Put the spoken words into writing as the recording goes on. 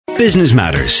Business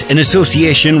Matters, in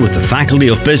association with the Faculty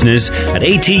of Business at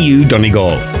ATU Donegal.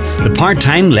 The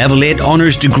part-time Level 8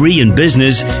 Honours degree in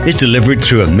Business is delivered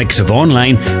through a mix of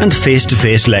online and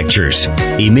face-to-face lectures.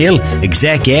 Email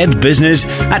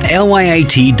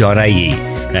execedbusiness@lyit.ie.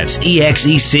 That's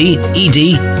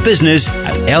EXECED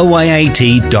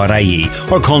business@lyit.ie,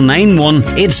 or call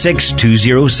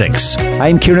 9186206.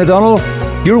 I'm Kieran O'Donnell.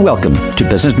 You're welcome to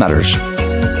Business Matters.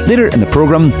 Later in the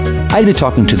programme, I'll be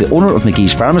talking to the owner of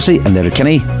McGee's Pharmacy in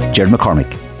Letterkenny, Gerard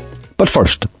McCormick. But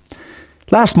first,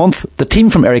 last month, the team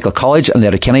from Errigal College in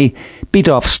Letterkenny beat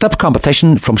off stiff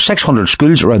competition from 600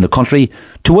 schools around the country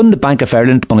to win the Bank of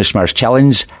Ireland Money Smarts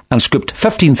Challenge and scooped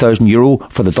 €15,000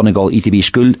 for the Donegal ETB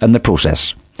school in the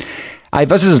process. I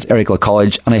visited Errigal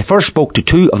College and I first spoke to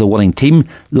two of the winning team,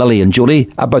 Lily and Jodie,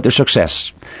 about their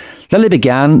success. Lily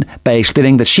began by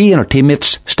explaining that she and her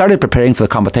teammates started preparing for the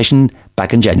competition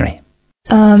back in January.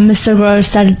 Mr. Grower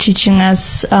started teaching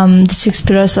us the 6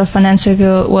 pillars of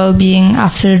financial well-being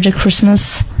after the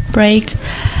Christmas break,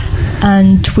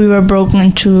 and we were broken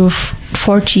into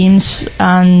 4 teams,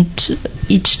 and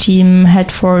each team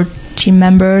had 4 team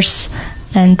members,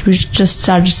 and we just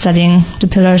started studying the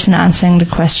pillars and answering the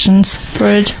questions for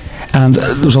it. And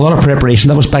there was a lot of preparation.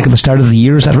 That was back at the start of the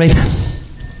year, is that right?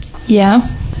 Yeah.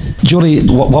 Jodie,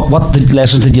 what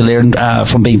lessons did you learn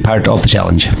from being part of the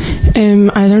challenge?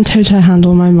 I learned how to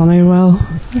handle my money well.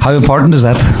 How important is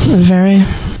that? Very.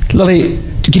 Lily,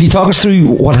 can you talk us through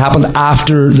what happened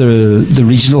after the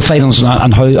regional finals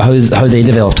and how they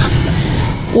developed?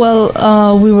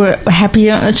 Well, we were happy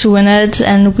to win it,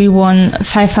 and we won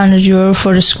 €500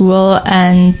 for the school,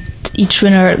 and each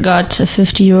winner got a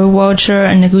 €50 voucher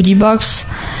and a goodie box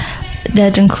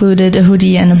that included a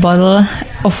hoodie and a bottle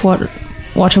of water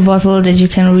bottle that you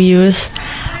can reuse.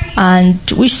 And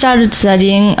we started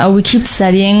studying. We kept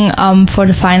studying for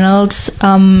the finals.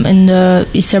 In the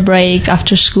Easter break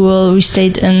after school, we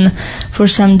stayed in for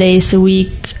some days a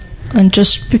week and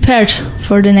just prepared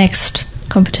for the next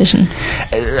competition.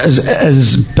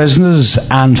 Is business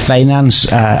and finance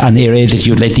an area that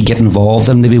you'd like to get involved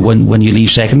in maybe when you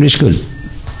leave secondary school?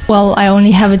 Well, I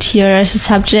only have it here as a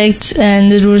subject,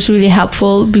 and it was really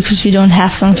helpful because we don't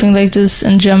have something like this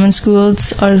in German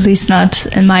schools, or at least not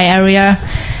in my area.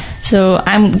 So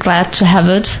I'm glad to have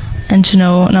it and to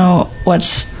know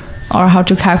what or how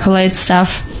to calculate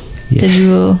stuff that you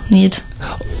will need.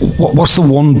 What's the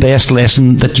one best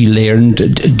lesson that you learned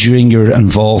during your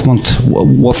involvement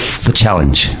with the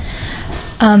challenge?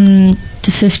 The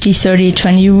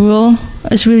 50-30-20 rule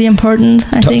is really important,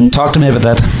 I think. Talk to me about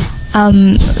that.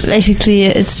 Basically,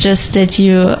 it's just that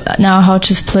you know how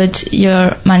to split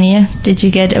your money that you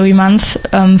get every month.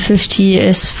 50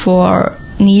 is for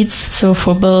needs, so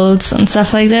for bills and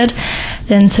stuff like that.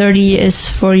 Then 30 is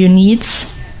for your needs,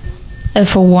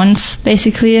 for wants,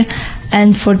 basically.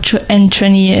 And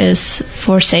 20 is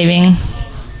for saving.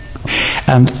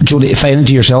 And Jodie, finally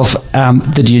to yourself,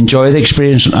 did you enjoy the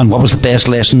experience, and what was the best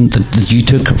lesson that you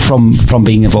took from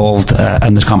being involved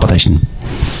in this competition?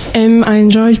 I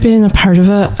enjoyed being a part of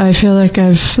it. I feel like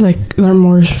I've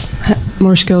learned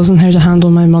more skills on how to handle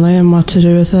my money and what to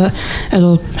do with it.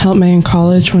 It'll help me in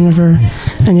college whenever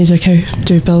I need to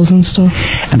do bills and stuff.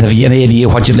 And have you any idea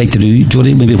what you'd like to do,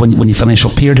 Jodie, maybe when you finish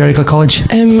up here at Errigal College?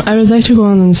 I would like to go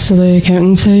on and study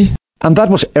accountancy. And that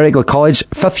was Errigal College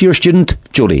 5th year student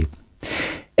Jodie.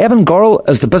 Evan Gorrell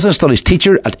is the Business Studies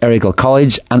teacher at Errigal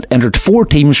College and entered 4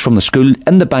 teams from the school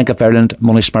in the Bank of Ireland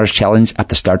Money Smarts Challenge at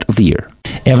the start of the year.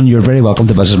 Evan, you're very welcome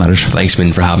to Business Matters. Thanks,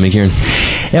 Min, for having me, Kieran.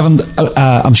 Evan,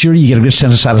 I'm sure you get a great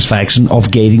sense of satisfaction of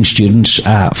guiding students,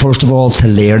 first of all, to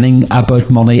learning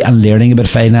about money and learning about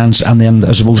finance, and then,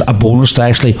 I suppose, a bonus to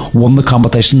actually win the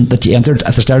competition that you entered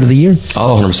at the start of the year.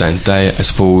 Oh, 100%. I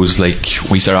suppose,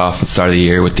 we start off at the start of the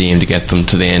year with the aim to get them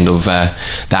to the end of the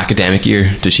academic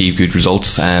year to achieve good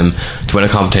results. To win a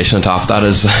competition on top of that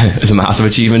is a massive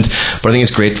achievement, but I think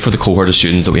it's great for the cohort of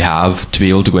students that we have to be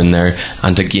able to go in there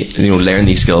and to get, learn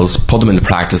these skills, put them into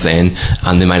practice then,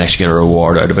 and they might actually get a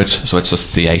reward out of it. So it's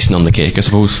just the icing on the cake, I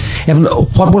suppose. Evan,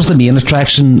 what was the main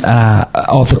attraction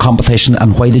of the competition,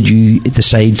 and why did you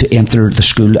decide to enter the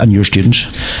school and your students?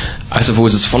 I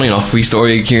suppose it's funny enough, wee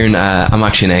story, Kieran. I'm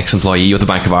actually an ex-employee of the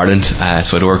Bank of Ireland,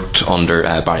 so I'd worked under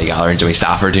Barry Gallagher and Jimmy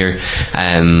Stafford here,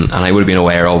 and I would have been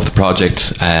aware of the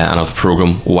project and of the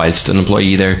programme whilst an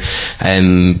employee there.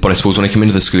 But I suppose when I came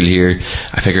into the school here,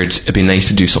 I figured it'd be nice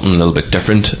to do something a little bit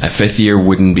different. A 5th year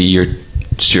wouldn't be your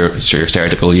your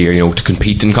stereotypical year, to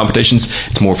compete in competitions.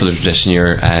 It's more for the tradition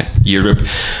year group.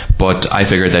 But I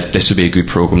figured that this would be a good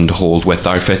programme to hold with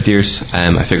our fifth years.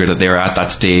 I figured that they were at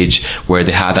that stage where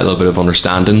they had that little bit of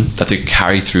understanding that they could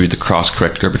carry through the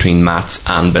cross-curricular between maths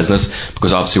and business,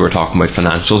 because obviously we're talking about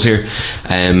financials here.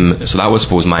 So that was, I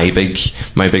suppose, my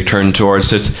big turn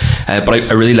towards it. But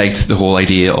I really liked the whole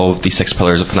idea of the 6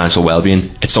 pillars of financial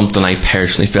well-being. It's something I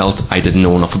personally felt I didn't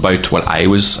know enough about while I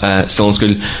was still in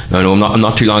school. Now, I know I'm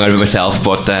not too long out of it myself,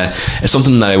 but it's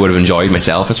something that I would have enjoyed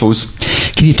myself, I suppose.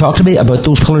 Can you talk to me about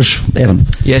those pillars, Evan?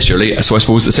 Yeah, surely. So I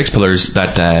suppose the 6 pillars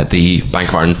that the Bank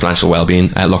of Ireland Financial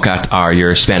Wellbeing look at are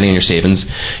your spending and your savings,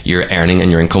 your earning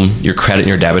and your income, your credit and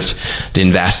your debit, the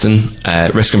investing,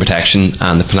 risk and protection,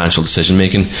 and the financial decision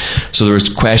making. So there was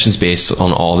questions based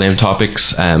on all them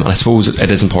topics, and I suppose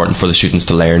it is important for the students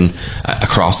to learn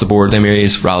across the board them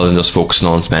areas, rather than just focusing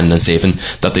on spending and saving,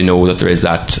 that they know that there is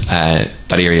that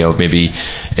area of maybe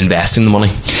investing the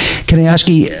money. Can I ask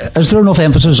you, is there enough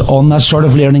emphasis on that sort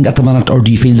of learning at the minute, or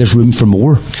do you feel there's room for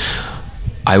more?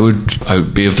 I would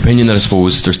be of the opinion that I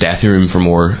suppose there's definitely room for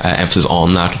more emphasis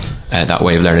on that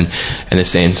way of learning, in the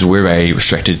sense that we're very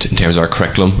restricted in terms of our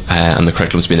curriculum, and the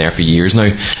curriculum's been there for years now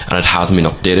and it hasn't been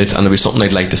updated. And there'll be something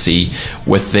I'd like to see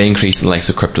with the increase in the likes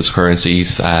of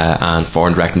cryptocurrencies and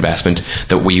foreign direct investment,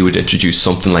 that we would introduce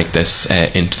something like this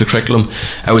into the curriculum.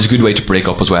 It was a good way to break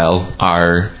up as well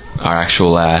our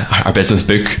actual our business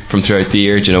book from throughout the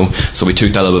year, so we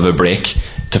took that little bit of a break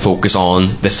to focus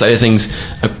on this side of things.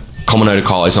 Coming out of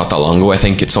college not that long ago, I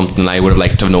think it's something I would have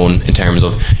liked to have known in terms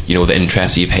of the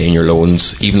interest you pay in your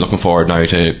loans, even looking forward now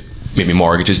to maybe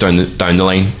mortgages down the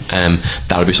line.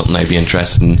 That would be something I'd be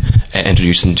interested in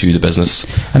introducing to the business.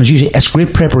 And it's usually it's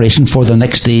great preparation for the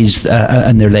next stage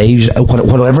in their lives,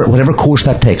 whatever course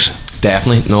that takes.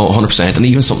 Definitely, no, 100%. And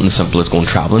even something as simple as going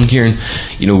travelling, Kieran.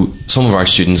 Some of our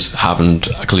students haven't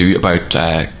a clue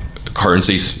about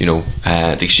currencies,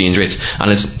 the exchange rates,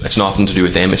 and it's nothing to do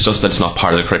with them. It's just that it's not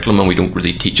part of the curriculum and we don't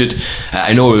really teach it.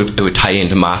 I know it would tie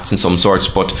into maths in some sorts,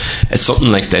 but it's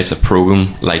something like this, a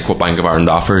programme like what Bank of Ireland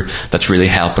offer, that's really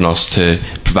helping us to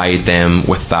provide them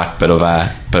with that bit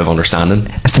of understanding.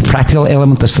 It's the practical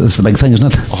element that's the big thing,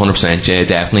 isn't it? 100%, yeah,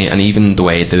 definitely. And even the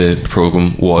way the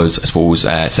programme was, I suppose,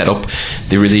 set up,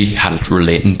 they really had it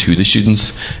relating to the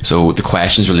students. So the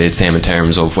questions related to them in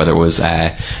terms of whether it was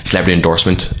celebrity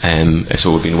endorsement, so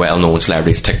it would be well-known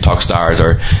celebrities, TikTok stars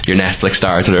or your Netflix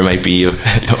stars that there might be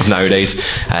of nowadays,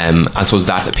 and so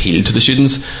that appealed to the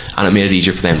students, and it made it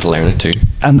easier for them to learn it too.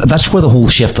 And that's where the whole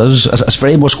shift is. It's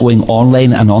very much going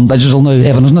online and on digital now,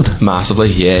 Evan, isn't it? Massively,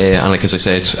 yeah. And like as I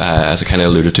said, as I kind of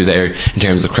alluded to there, in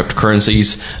terms of the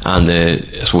cryptocurrencies and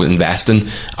the investing,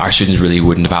 our students really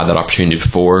wouldn't have had that opportunity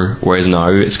before, whereas now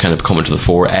it's kind of coming to the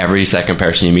fore. Every second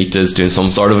person you meet is doing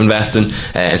some sort of investing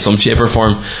in some shape or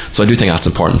form. So I do think that's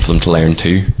important for them to learn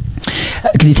too.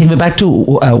 Can you take me back to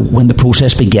when the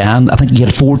process began? I think you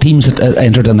had 4 teams that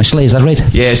entered initially, is that right?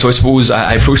 Yeah, so I suppose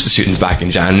I approached the students back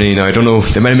in January. Now, I don't know,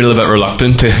 they might have been a little bit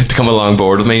reluctant to come along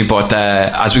board with me, but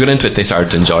as we got into it, they started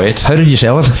to enjoy it. How did you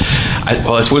sell it?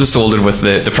 I suppose I sold it with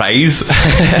the prize.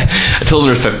 I told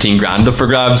them there was 15 grand up for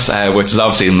grabs, which is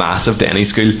obviously massive to any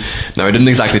school. Now, I didn't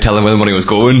exactly tell them where the money was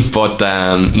going, but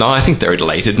no, I think they were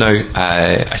delighted now.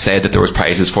 I said that there was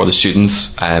prizes for the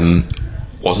students.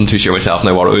 Wasn't too sure myself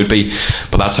now what it would be,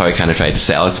 but that's how I kind of tried to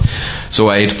sell it. So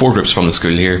I had 4 groups from the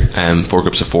school here, 4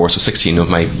 groups of 4, so 16 of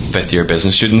my 5th year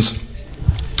business students,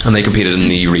 and they competed in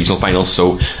the regional finals.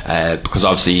 So because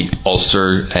obviously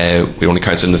Ulster, we only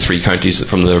counted in the 3 counties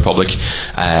from the Republic,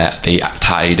 they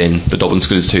tied in the Dublin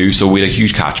schools too, so we had a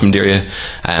huge catchment area,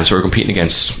 so we were competing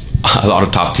against a lot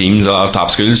of top teams, a lot of top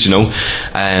schools,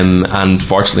 and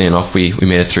fortunately enough we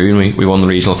made it through, and we won the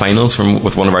regional finals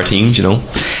with one of our teams.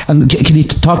 And can you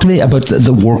talk to me about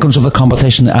the workings of the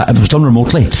competition? It was done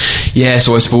remotely. Yeah,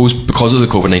 so I suppose because of the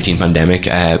COVID-19 pandemic,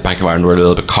 Bank of Ireland were a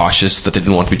little bit cautious that they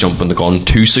didn't want to be jumping the gun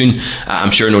too soon.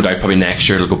 I'm sure, no doubt, probably next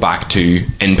year it'll go back to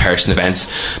in-person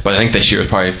events, but I think this year was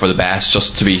probably for the best,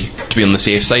 just to be on the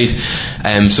safe side.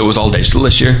 So it was all digital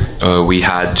this year. We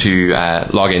had to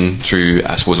log in through,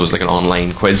 I suppose it was like an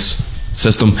online quiz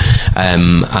system,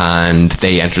 and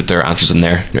they entered their answers in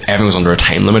there. Everyone was under a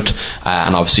time limit,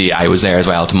 and obviously I was there as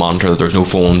well to monitor that there was no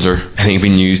phones or anything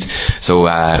being used. So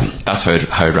that's how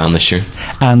it ran this year.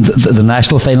 And the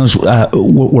national finals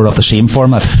were of the same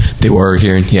format? They were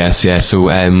here, yes. So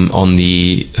on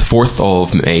the 4th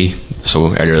of May,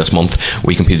 so earlier this month,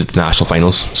 we competed at the national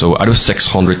finals. So out of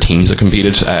 600 teams that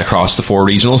competed across the 4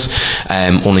 regionals,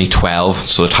 only 12,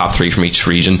 so the top 3 from each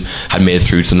region, had made it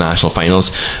through to the national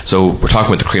finals. So we're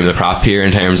talking about the cream of the crop here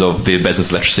in terms of the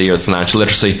business literacy or the financial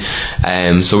literacy.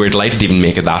 So we're delighted to even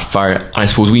make it that far. And I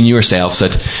suppose we knew ourselves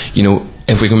that, you know,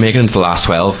 if we can make it into the last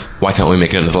 12, why can't we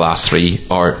make it into the last 3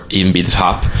 or even be the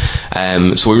top?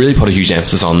 So we really put a huge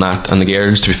emphasis on that. And the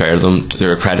girls, to be fair to them,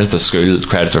 they're a credit to the school,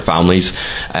 credit to their families.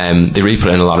 They really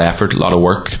put in a lot of effort, a lot of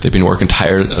work. They've been working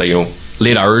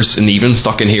late hours in the evening,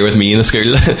 stuck in here with me in the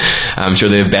school. I'm sure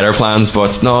they have better plans,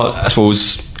 but no, I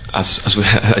suppose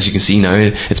as you can see now,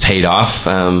 it's paid off.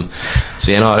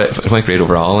 So yeah, no, it went great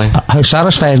overall. How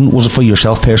satisfying was it for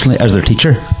yourself personally as their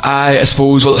teacher? I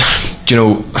suppose, well, you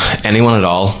know, anyone at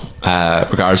all,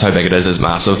 regardless how big it is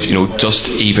massive. You know, just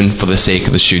even for the sake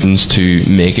of the students to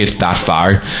make it that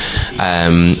far,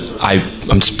 I'm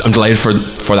delighted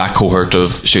for that cohort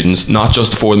of students. Not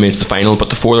just the 4 that made it to the final, but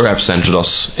the 4 that represented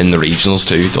us in the regionals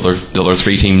too. The other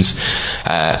 3 teams.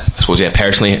 I suppose, yeah,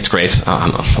 personally, it's great.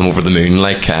 I'm over the moon.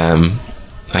 I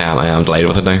am delighted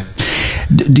with it now.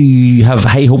 Do you have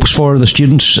high hopes for the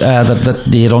students that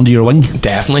you had under your wing?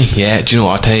 Definitely, yeah. Do you know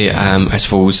what? I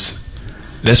suppose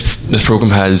this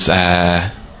program has.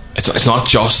 It's not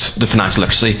just the financial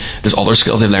literacy. There's other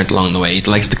skills they've learned along the way.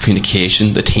 The likes of the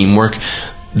communication, the teamwork.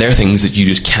 They're things that you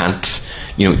just can't.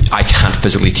 You know, I can't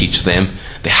physically teach them.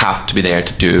 They have to be there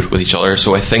to do it with each other.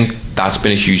 So I think that's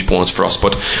been a huge bonus for us.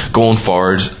 But going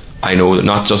forward, I know that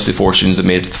not just the 4 students that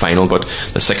made it to the final, but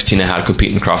the 16 I had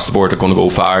competing across the board are going to go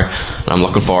far, and I'm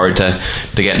looking forward to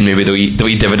getting maybe the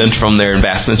wee dividend from their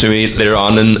investments maybe later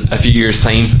on in a few years'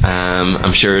 time.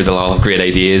 I'm sure they'll all have great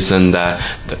ideas, and they're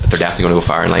definitely going to go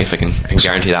far in life. I can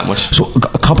guarantee that much. So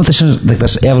competitions like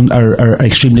this, Evan, are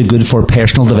extremely good for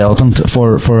personal development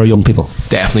for our young people.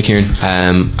 Definitely,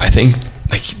 Kieran. I think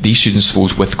these students, I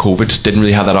suppose, with COVID didn't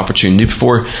really have that opportunity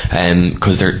before,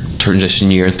 because their transition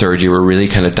year and 3rd year were really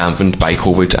kind of dampened by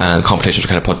COVID, and competitions were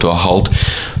kind of put to a halt.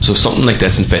 So something like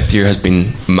this in 5th year has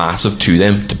been massive to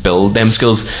them, to build them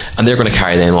skills, and they're going to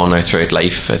carry them on now throughout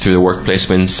life, through the work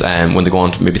placements, when they go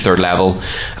on to maybe 3rd level,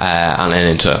 and then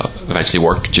into eventually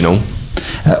work, do you know.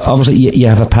 Obviously you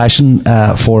have a passion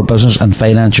for business and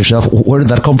finance yourself. Where did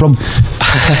that come from?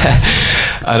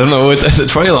 I don't know,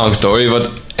 it's probably a long story, but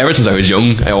ever since I was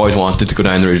young, I always wanted to go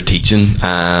down the route of teaching.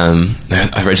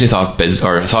 I originally thought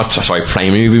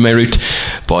primary would be my route,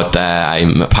 but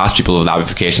I'm a past pupil of the Abbey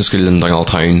Vocational School in Donegal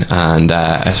Town, and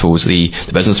I suppose the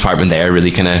business department there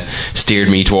really kind of steered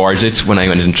me towards it when I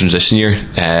went into transition year.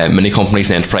 Many companies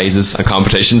and enterprises and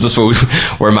competitions, I suppose,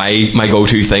 were my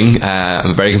go-to thing.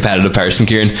 I'm a very competitive person,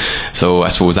 Kieran, so I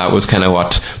suppose that was kind of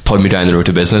what put me down the road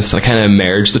to business. I kind of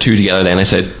merged the 2 together then. I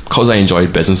said, because I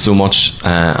enjoyed business so much,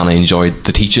 and I enjoyed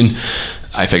the teaching,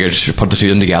 I figured you put the 2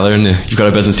 of them together and you've got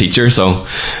a business teacher. So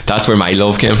that's where my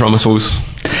love came from, I suppose.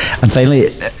 And finally,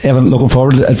 Evan, looking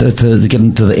forward to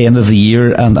getting to the end of the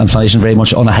year and finishing very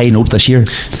much on a high note this year.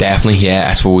 Definitely, yeah.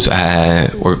 I suppose we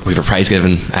have a prize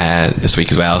given this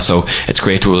week as well, so it's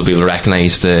great to be able to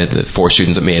recognise the 4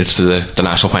 students that made it to the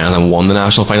national final and won the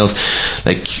national finals.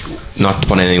 Not to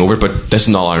put anything over it, but this is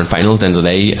an All-Ireland final at the end of the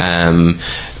day.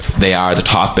 They are the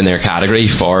top in their category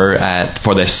for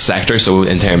this sector, so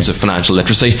in terms of financial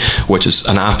literacy, which is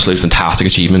an absolute fantastic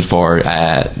achievement for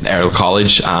Errigal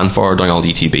College and for Donegal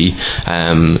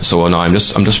DTB. So now I'm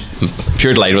just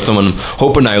pure delighted with them, and I'm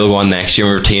hoping now we'll go on next year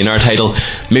and retain our title,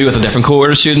 maybe with a different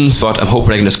cohort of students, but I'm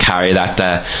hoping I can just carry that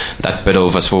bit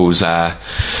of, I suppose,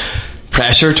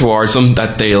 pressure towards them,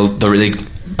 that they'll really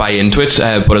buy into it,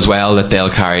 but as well that they'll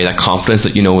carry that confidence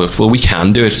that, you know, well, we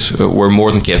can do it, we're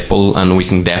more than capable, and we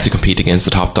can definitely compete against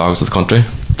the top dogs of the country.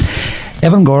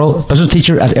 Evan Gorrell, business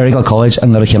teacher at Errigal College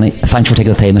in Letterkenny, thanks for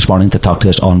taking the time this morning to talk to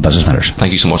us on Business Matters.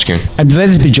 Thank you so much, Kieran. I'm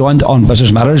delighted to be joined on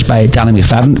Business Matters by Danny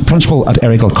McFadden, principal at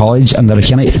Errigal College in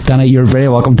Letterkenny. Danny, you're very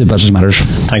welcome to Business Matters.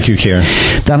 Thank you, Kieran.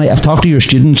 Danny, I've talked to your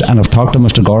students and I've talked to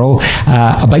Mr. Gorrell.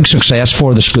 A big success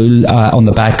for the school on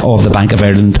the back of the Bank of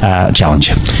Ireland Challenge.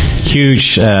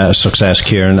 Huge success,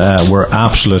 Kieran. We're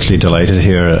absolutely delighted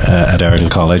here at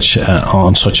Errigal College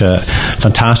on such a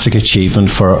fantastic achievement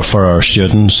for our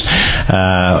students.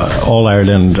 All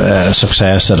Ireland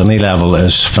success at any level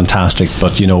is fantastic,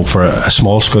 but you know, for a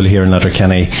small school here in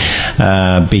Letterkenny,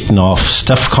 beating off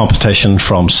stiff competition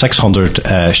from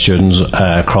 600 students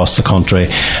across the country,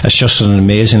 it's just an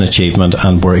amazing achievement,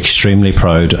 and we're extremely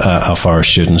proud of our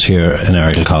students here in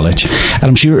Errigal College. And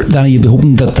I'm sure, Danny, you'll be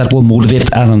hoping that will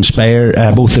motivate and inspire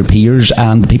inspire both their peers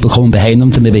and the people coming behind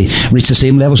them to maybe reach the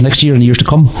same levels next year and years to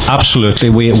come? Absolutely.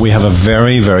 We have a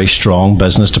very, very strong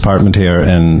business department here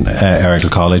in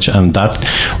Errigal College, and that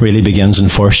really begins in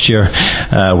first year,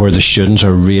 where the students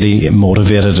are really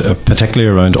motivated,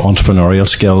 particularly around entrepreneurial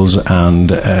skills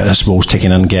and I suppose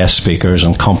taking in guest speakers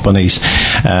and companies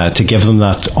to give them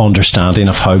that understanding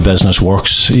of how business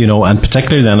works, and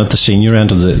particularly then at the senior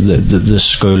end of the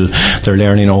school, they're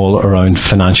learning all around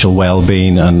financial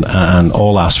well-being and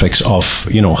all aspects of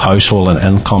household and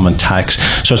income and tax.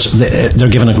 So they're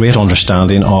given a great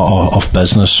understanding of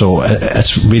business, so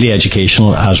it's really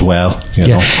educational as well.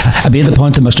 I made the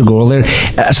point to Mr. Gorrell there,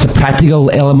 it's the practical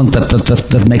element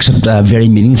that makes it very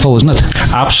meaningful, isn't it?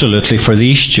 Absolutely. For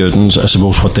these students, I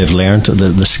suppose what they've learned,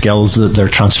 the skills that they're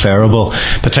transferable,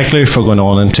 particularly for going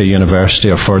on into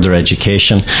university or further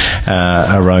education,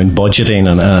 around budgeting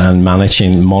and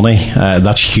managing money.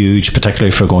 That's huge,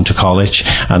 particularly for going to college,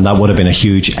 and that would have been a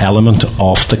huge element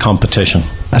of the competition.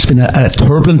 It's been a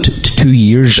turbulent 2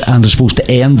 years, and I suppose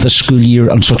to end the school year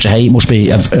on such a high must be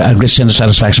a great sense of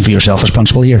satisfaction for yourself as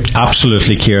principal here.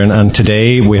 Absolutely, Kieran. And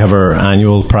today we have our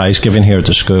annual prize giving here at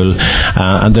the school,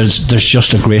 and there's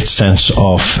just a great sense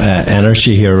of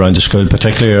energy here around the school,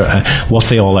 particularly with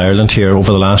the All Ireland here.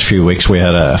 Over the last few weeks we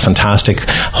had a fantastic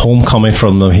homecoming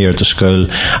from them here at the school,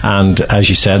 and as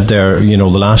you said there, the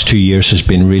last 2 years has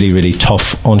been really, really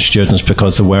tough on students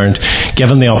because they weren't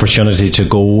given the opportunity to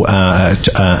go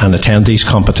and attend these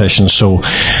competitions. So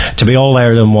to be All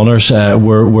Ireland winners,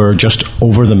 we're just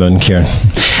over the moon, Kieran.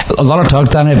 A lot of talk,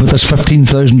 Danny, about this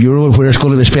 €15,000 where it's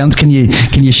going to be spent. Can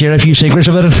you share a few secrets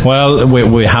about it? Well,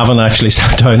 we haven't actually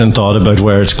sat down and thought about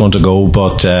where it's going to go,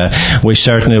 but we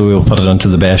certainly will put it into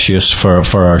the best use for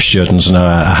our students. And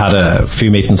I had a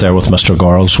few meetings there with Mr.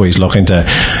 Gorrell, so he's looking to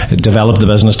develop the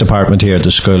business department here at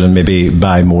the school and maybe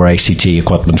buy more ICT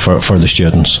equipment for the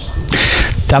students.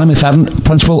 Danny McFadden,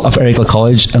 Principal of Errigal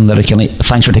College in Letterkenny,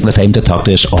 thanks for taking the time to talk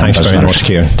to us. Thanks very much,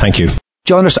 Kieran. Thank you.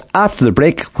 Join us after the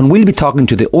break when we'll be talking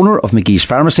to the owner of McGee's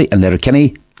Pharmacy in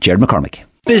Letterkenny, Jared McCormick.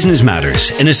 Business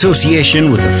Matters in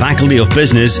association with the Faculty of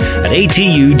Business at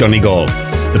ATU Donegal.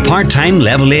 The part-time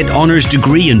Level 8 Honours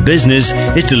degree in Business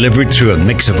is delivered through a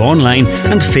mix of online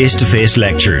and face-to-face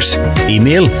lectures.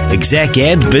 Email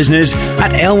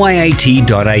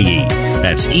execedbusiness@lyit.ie.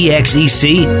 That's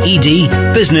EXECED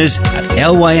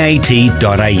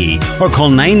business@lyit.ie, or call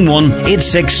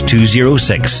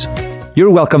 9186206.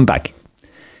 You're welcome back.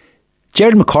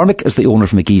 Jared McCormick is the owner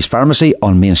of McGee's Pharmacy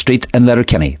on Main Street in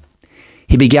Letterkenny.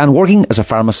 He began working as a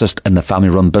pharmacist in the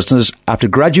family-run business after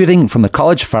graduating from the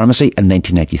College of Pharmacy in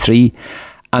 1993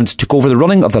 and took over the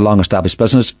running of the long-established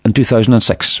business in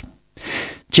 2006.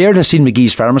 Jared has seen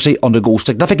McGee's Pharmacy undergo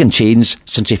significant change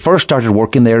since he first started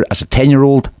working there as a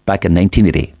 10-year-old back in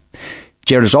 1980.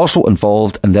 Jared is also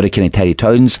involved in Letterkenny Tidy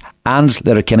Towns and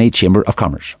Letterkenny Chamber of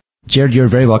Commerce. Jared, you're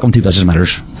very welcome to Business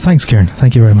Matters. Thanks, Kieran.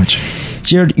 Thank you very much.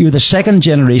 Jared, you're the second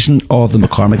generation of the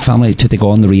McCormick family to take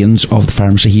on the reins of the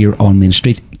pharmacy here on Main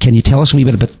Street. Can you tell us a wee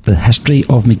bit about the history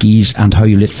of McGee's and how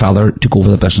your late father took over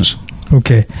the business?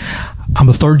 Okay. I'm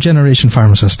a third generation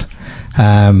pharmacist.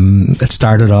 It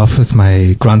started off with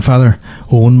my grandfather,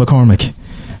 Owen McCormick,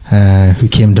 who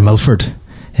came to Milford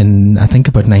in, I think,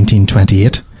 about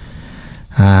 1928.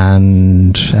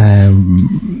 And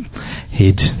he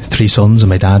had 3 sons, and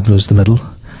my dad was the middle.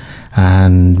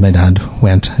 And my dad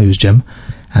went, who's Jim,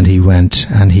 and he went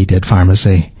and he did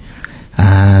pharmacy.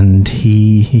 And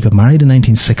he got married in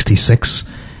 1966,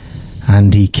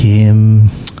 and he came...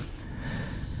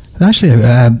 Actually,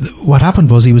 what happened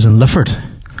was he was in Lifford,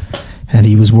 and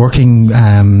he was working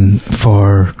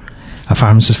for a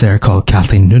pharmacist there called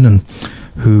Kathleen Noonan,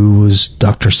 who was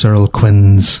Dr. Cyril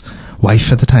Quinn's wife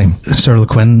at the time. Cyril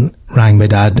Quinn rang my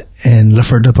dad in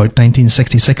Lifford about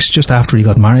 1966, just after he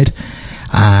got married,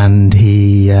 and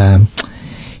he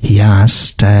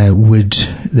asked,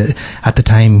 at the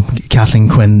time, Kathleen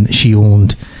Quinn, she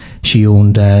owned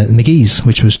McGee's,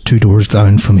 which was 2 doors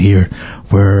down from here,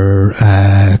 where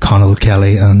Connell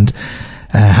Kelly and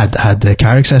had the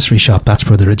car accessory shop. That's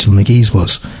where the original McGee's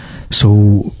was.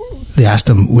 So they asked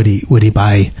him, would he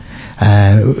buy?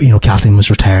 Kathleen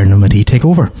was retiring, and would he take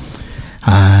over?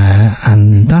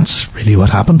 And that's really what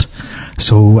happened.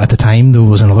 So at the time, there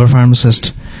was another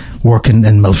pharmacist working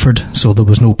in Milford, so there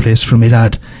was no place for my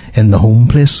dad in the home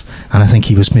place, and I think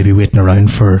he was maybe waiting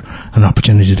around for an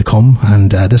opportunity to come,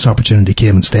 and this opportunity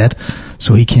came instead.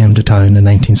 So he came to town in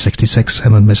 1966,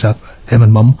 him and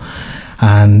Mum,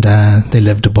 and they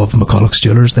lived above McCulloch's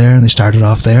Jewellers there, and they started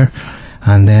off there.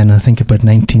 And then I think about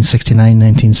 1969,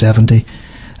 1970,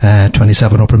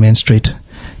 27 Upper Main Street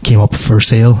came up for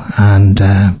sale, and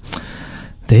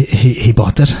he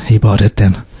bought it. He bought it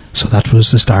then. So that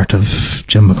was the start of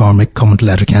Jim McCormick coming to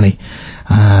Letterkenny.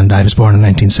 And I was born in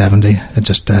 1970,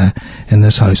 just in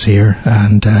this house here.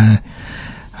 And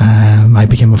I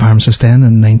became a pharmacist then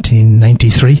in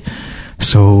 1993.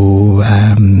 So,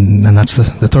 and that's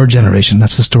the third generation.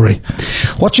 That's the story.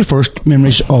 What's your first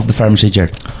memories of the pharmacy,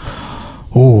 Gerard?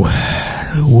 Oh,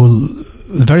 well,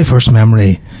 the very first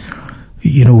memory,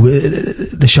 you know,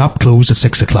 the shop closed at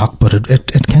 6 o'clock, but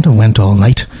it kind of went all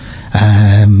night.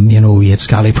 You know, we had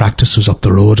Scally Practice was up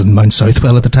the road in Mount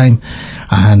Southwell at the time,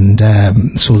 and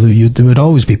so there would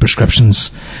always be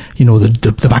prescriptions. You know,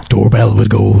 the back doorbell would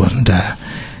go, and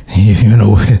you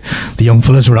know, the young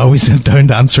fellas were always sent down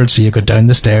to answer it, so you go down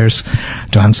the stairs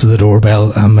to answer the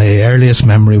doorbell. And my earliest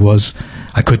memory was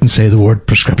I couldn't say the word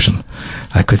prescription.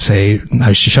 I could say,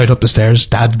 I should shout up the stairs,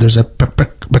 Dad, there's a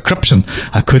prescription.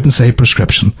 I couldn't say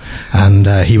prescription. And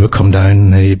he would come down,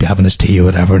 and he'd be having his tea or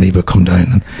whatever, and he would come down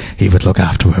and he would look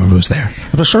after whoever was there.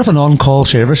 It was sort of an on-call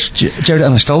service, Gerard,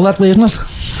 and it's still that way, isn't it?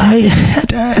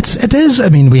 It is. I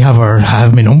mean, we have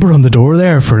my number on the door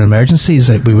there for emergencies.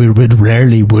 We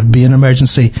rarely would be an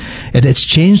emergency. It's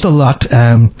changed a lot.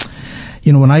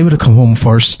 You know, when I would have come home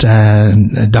first,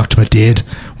 Dr. McDade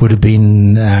would have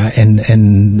been in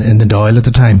the Dáil at the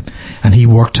time, and he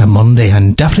worked a Monday,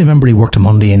 and definitely remember he worked a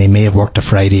Monday, and he may have worked a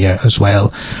Friday as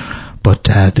well. But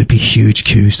there'd be huge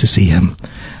queues to see him,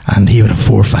 and he would have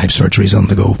 4 or 5 surgeries on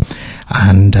the go,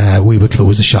 and we would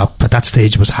close the shop. At that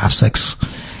stage, it was 6:30,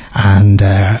 and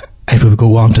it would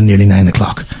go on to nearly 9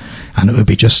 o'clock. And it would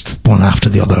be just one after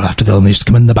the other. And they used to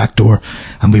come in the back door,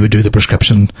 and we would do the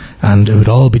prescription, and it would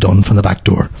all be done from the back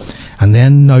door. And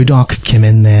then Now Doc came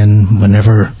in then,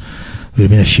 whenever, it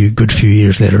would have been a good few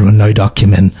years later, when Now Doc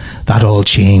came in, that all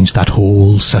changed, that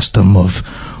whole system of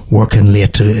working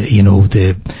late. You know, now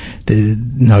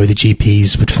the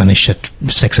GPs would finish at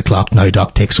 6 o'clock, Now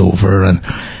Doc takes over, and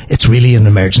it's really an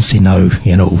emergency now,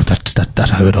 you know, that's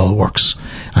how it all works.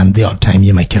 And the odd time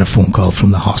you might get a phone call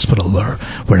from the hospital or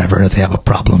wherever they have a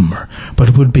problem, but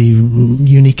it would be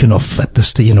unique enough at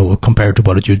this, you know, compared to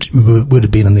what it would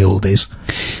have been in the old days.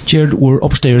 Gerard, we're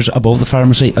upstairs above the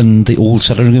pharmacy in the old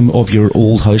sitting room of your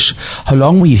old house. How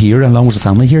long were you here, and how long was the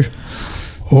family here?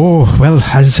 Oh, well,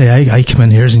 as I say, I came in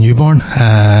here as a newborn.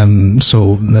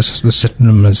 So the sitting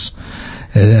room is,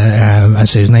 I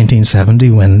say it was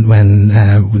 1970 when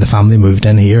the family moved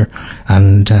in here,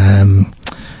 and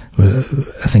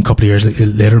I think a couple of years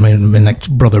later, my next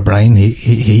brother Brian,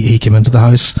 he came into the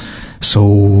house.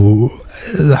 So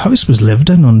the house was lived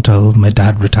in until my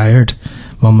dad retired.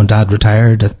 Mum and Dad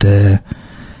retired at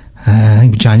I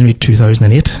think January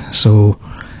 2008. So.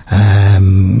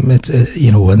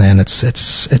 You know, and then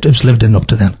it was lived in up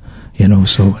to then, you know,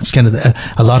 so it's kind of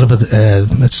a lot of it,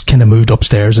 it's kind of moved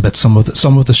upstairs a bit. Some of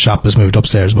the shop has moved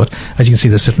upstairs, but as you can see,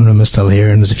 the sitting room is still here,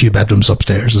 and there's a few bedrooms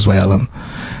upstairs as well, and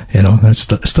you know, it's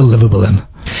still livable in.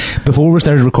 Before we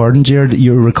started recording, Gerard,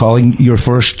 you were recalling your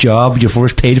first job, your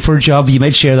first paid for job. You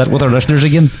might share that with our listeners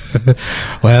again.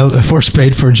 Well, the first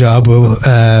paid for job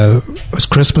was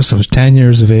Christmas. I was 10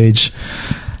 years of age.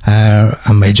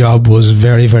 And my job was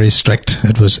very, very strict.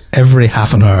 It was every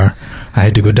half an hour I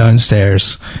had to go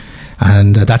downstairs,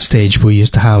 and at that stage we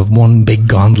used to have one big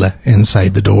gondola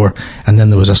inside the door, and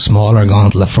then there was a smaller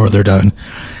gondola further down,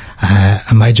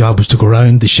 and my job was to go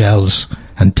round the shelves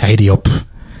and tidy up,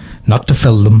 not to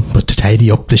fill them, but to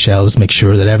tidy up the shelves, make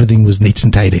sure that everything was neat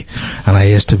and tidy. And I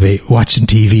used to be watching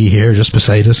TV here just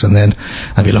beside us, and then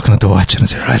I'd be looking at the watch, and I'd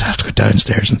say, right, I have to go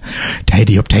downstairs and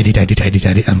tidy up, tidy,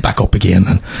 and back up again.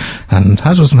 And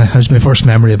that was my first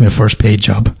memory of my first paid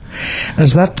job.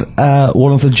 Is that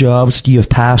one of the jobs you have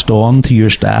passed on to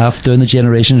your staff down the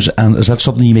generations, and is that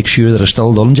something you make sure that is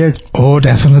still done, Gerard? Oh,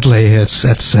 definitely. It's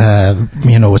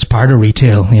you know, it's part of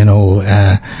retail, you know.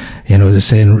 You know, they're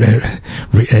saying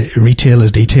retail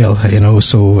is detail, you know,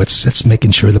 so it's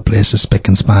making sure the place is spick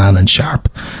and span and sharp.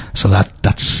 So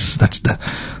that's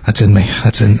in me.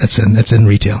 It's in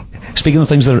retail. Speaking of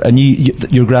things that are, and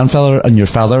your grandfather and your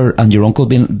father and your uncle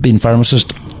being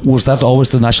pharmacist, was that always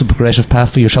the natural progressive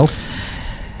path for yourself?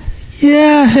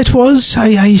 Yeah, it was. I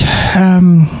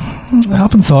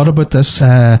haven't thought about this.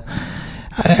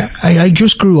 I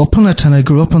just grew up on it, and I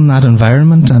grew up in that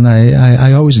environment, and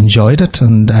I always enjoyed it,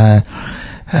 and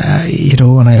you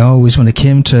know, and I always, when it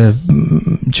came to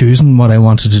choosing what I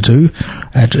wanted to do,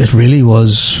 it really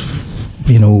was,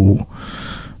 you know,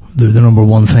 the number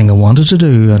one thing I wanted to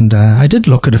do. And I did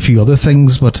look at a few other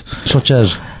things, but such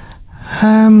as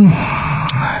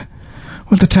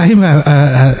Well, at the time,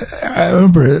 I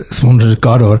remember wondering,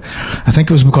 God, or I think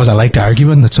it was because I liked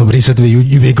arguing that somebody said to me,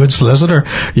 "You'd be a good solicitor."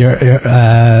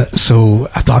 So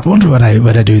I thought, wonder would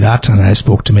I do that? And I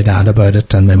spoke to my dad about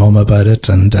it and my mum about it,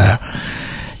 and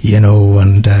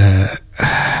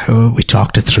we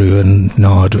talked it through. And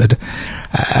no,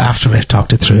 after I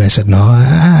talked it through, I said, "No,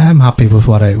 I'm happy with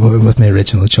with my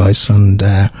original choice." And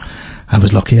I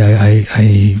was lucky. I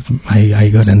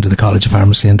got into the College of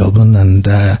Pharmacy in Dublin, and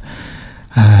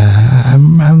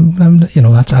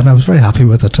that's, and I was very happy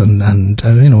with it, and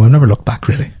I've never looked back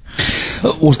really.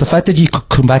 Was the fact that you could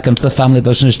come back into the family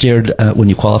business, Jared, when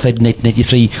you qualified in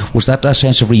 1983, was that a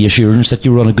sense of reassurance that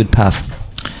you were on a good path?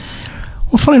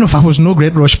 Well, funny enough, I was no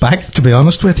great rush back, to be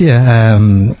honest with you.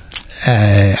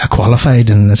 I qualified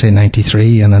in, let's say,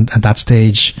 93, and at that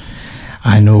stage,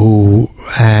 I know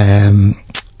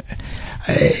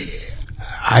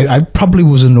I probably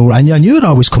was I knew I'd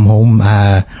always come home.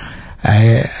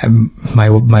 My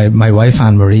wife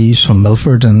Anne Marie's from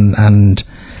Milford, and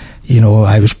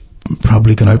I was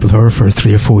probably going out with her for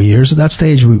 3 or 4 years at that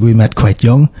stage. We met quite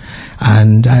young,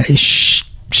 and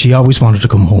she always wanted to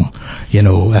come home,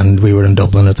 and we were in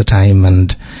Dublin at the time,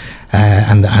 and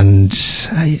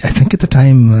I think at the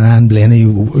time Anne Blaney,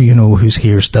 who's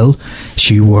here still,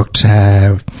 she worked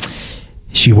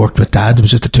with Dad. It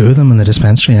was just the two of them in the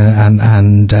dispensary,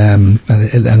 and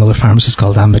another pharmacist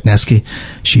called Anne McNesky.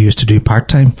 She used to do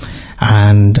part-time,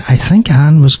 and I think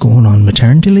Anne was going on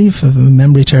maternity leave, if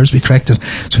memory serves me correct. And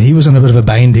so he was in a bit of a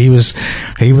bind. He was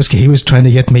trying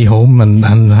to get me home, and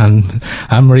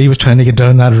Anne Marie was trying to get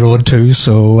down that road too.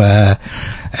 So I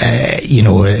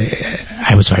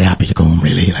was very happy to go home,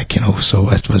 really, so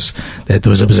there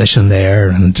was a position there,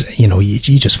 and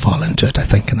you just fall into it, I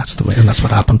think, and that's the way, and that's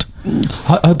what happened.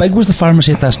 How big was the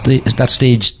pharmacy at that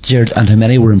stage, Jared, and how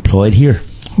many were employed here?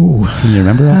 Ooh, can you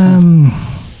remember that?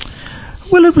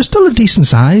 Well, it was still a decent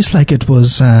size. Like, it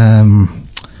was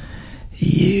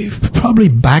probably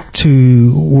back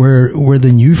to where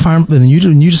the new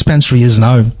dispensary is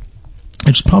now.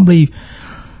 It's probably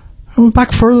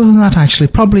back further than that, actually.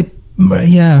 Probably,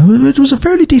 yeah. It was a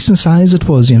fairly decent size. It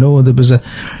was, there was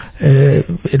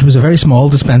it was a very small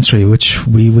dispensary, which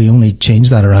we only changed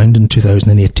that around in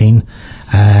 2018,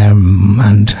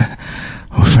 and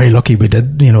we're very lucky we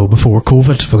did, before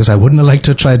COVID, because I wouldn't have liked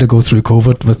to try to go through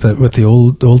COVID with the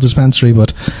old dispensary.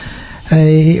 But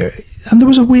and there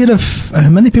was a weight of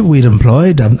many people we'd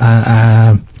employed.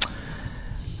 I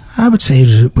would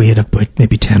say we had about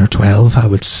maybe 10 or 12. I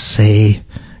would say.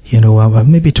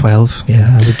 Maybe 12,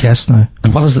 yeah, I would guess now.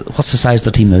 And what's the size of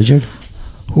the team now, Jared?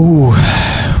 Oh,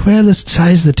 well, the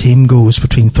size of the team goes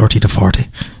between 30 to 40,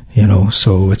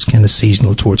 so it's kind of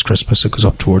seasonal towards Christmas. It goes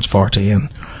up towards 40, and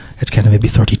it's kind of maybe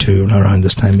 32 around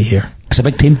this time of year. It's a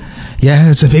big team. Yeah,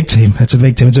 it's a big team. It's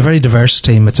a very diverse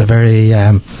team. It's a very, we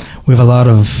have a lot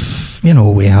of,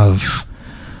 we have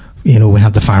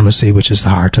the pharmacy, which is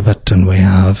the heart of it, and we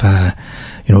have,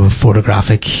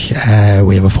 photographic,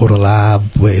 we have a photo lab,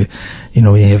 you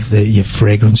have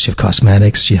fragrance, you have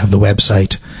cosmetics, you have the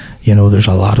website, there's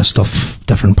a lot of stuff,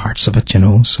 different parts of it,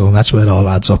 so that's where it all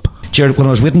adds up. Jared, when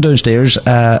I was waiting downstairs,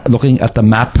 looking at the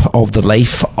map of the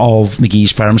life of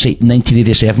McGee's Pharmacy,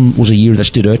 1987 was a year that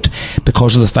stood out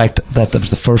because of the fact that it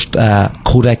was the first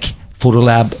Kodak photo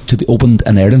lab to be opened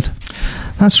in Ireland.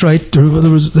 That's right. There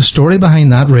was the story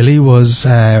behind that. Really was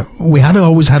we had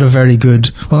always had a very good.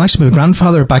 Well, actually, my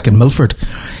grandfather back in Milford,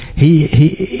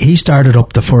 he started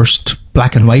up the first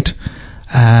black and white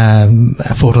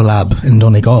photo lab in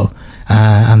Donegal,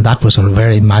 and that was a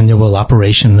very manual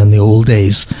operation in the old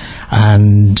days.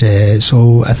 And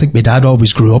so I think my dad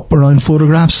always grew up around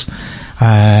photographs,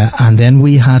 and then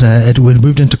we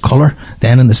moved into colour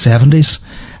then in the 70s.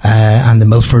 And the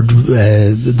Milford,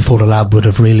 the photo lab would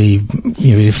have really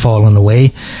fallen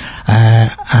away.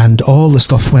 And all the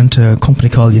stuff went to a company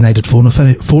called United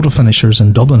Photo Finishers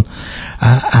in Dublin.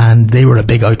 And they were a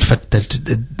big outfit that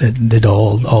did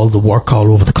all the work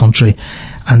all over the country.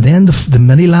 And then the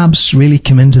mini labs really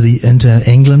came into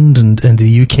England and into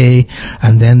the UK,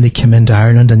 and then they came into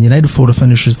Ireland. And United Photo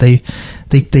Finishers, they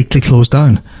closed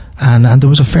down. And there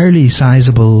was a fairly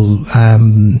sizable,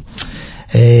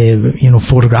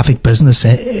 photographic business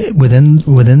within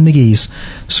McGee's.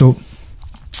 So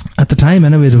at the time,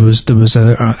 anyway, there was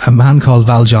a man called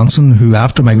Val Johnson, who,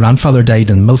 after my grandfather died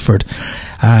in Milford,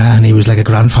 and he was like a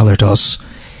grandfather to us,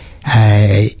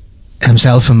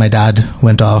 himself and my dad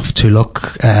went off to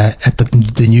look at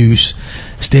the new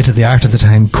state of the art at the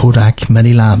time Kodak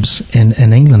mini labs in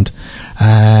England,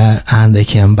 and they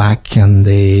came back and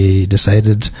they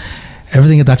decided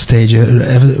everything at that stage,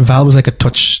 Val was like a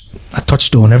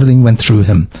touchstone. Everything went through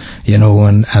him,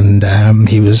 and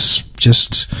he was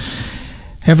just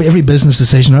every business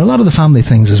decision, or a lot of the family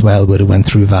things as well, would have went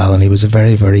through Val, and he was a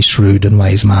very, very shrewd and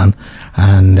wise man.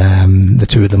 And the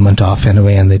two of them went off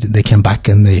anyway, and they came back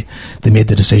and they made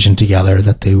the decision together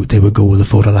that they would go with the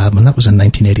Photo Lab, and that was in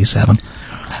 1987.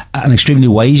 An extremely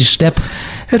wise step.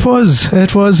 It was.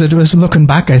 Looking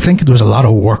back, I think there was a lot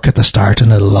of work at the start,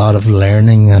 and a lot of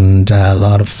learning, and a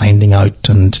lot of finding out,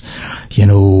 and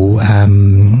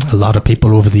a lot of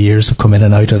people over the years have come in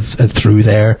and out of through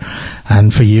there.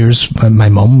 And for years, my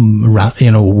mum,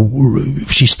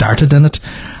 she started in it,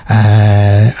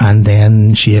 and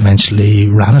then she eventually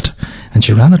ran it, and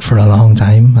she ran it for a long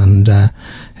time, and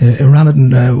ran it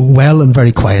well and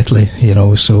very quietly,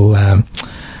 so.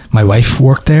 My wife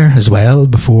worked there as well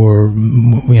before, for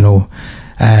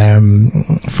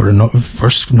the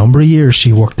first number of years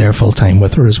she worked there full time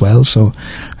with her as well. So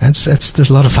there's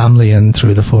a lot of family in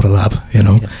through the Photo Lab, Yeah.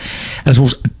 And I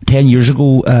suppose 10 years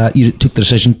ago, you took the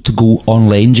decision to go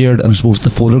online, Gerard, and I suppose the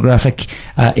photographic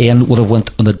end would have went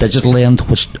on the digital end,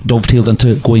 which dovetailed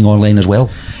into going online as well.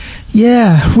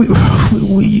 Yeah, we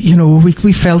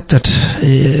felt that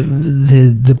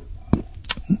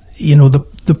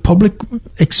the public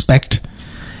expect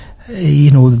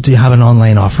to have an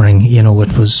online offering. We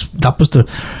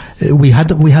had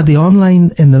the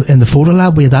online in the Photo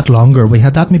Lab. We had that longer. We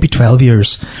had that maybe 12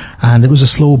 years, and it was a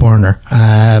slow burner,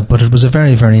 but it was a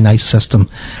very, very nice system.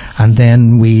 And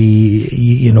then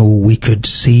we could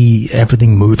see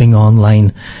everything moving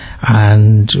online,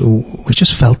 and we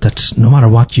just felt that no matter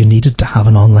what, you needed to have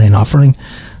an online offering.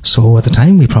 So at the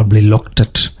time, we probably looked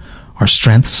at our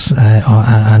strengths,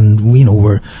 and we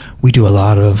do a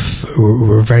lot of,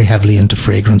 we're very heavily into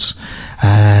fragrance,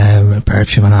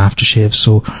 perfume and aftershave,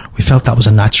 so we felt that was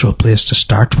a natural place to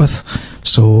start with.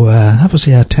 So that was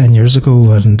 10 years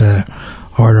ago, and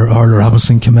Orla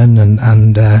Robinson came in,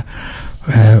 and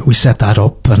we set that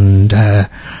up, and a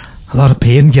lot of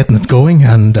pain getting it going,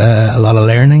 and a lot of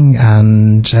learning,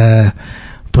 and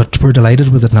but we're delighted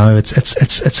with it now.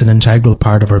 It's an integral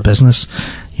part of our business,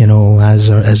 as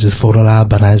is Photo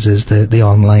Lab, and as is the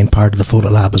online part of the Photo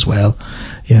Lab as well.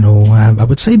 I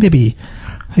would say maybe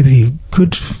a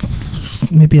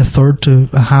third to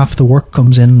a half the work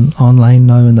comes in online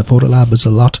now, and the Photo Lab is a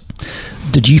lot.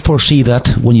 Did you foresee that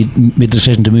when you made the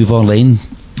decision to move online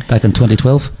back in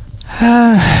 2012?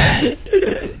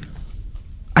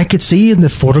 I could see in the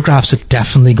photographs it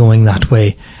definitely going that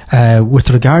way. With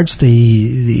regards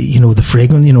the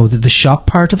fragrance, the shop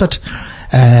part of it,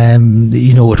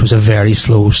 it was a very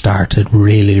slow start. It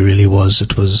really, really was.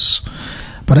 It was,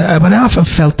 but I often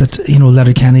felt that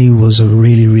Letterkenny was a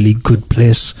really, really good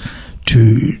place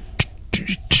to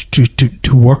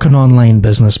work an online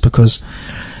business, because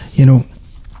you're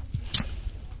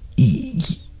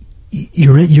in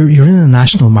a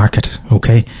national market,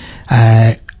 okay.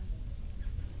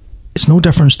 It's no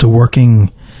difference to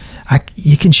working.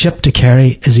 You can ship to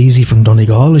Kerry as easy from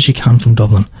Donegal as you can from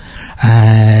Dublin.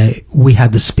 We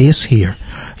had the space here.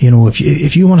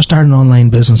 If you want to start an online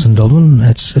business in Dublin,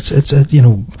 it's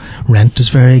rent is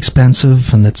very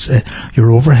expensive, and your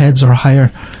overheads are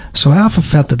higher. So I often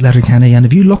felt that Letterkenny, and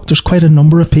if you look, there's quite a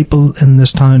number of people in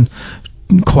this town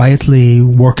quietly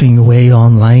working away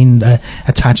online,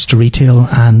 attached to retail,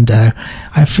 and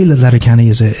I feel that Letterkenny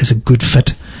is a good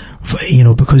fit.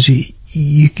 Because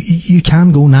you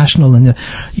can go national, and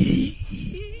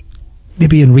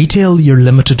maybe in retail you're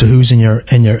limited to who's in your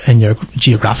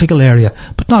geographical area,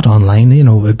 but not online.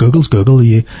 Google's Google.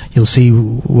 You'll see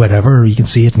whatever. You can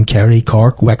see it in Kerry,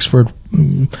 Cork, Wexford,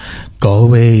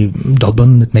 Galway,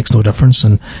 Dublin. It makes no difference.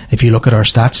 And if you look at our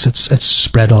stats, it's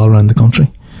spread all around the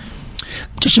country.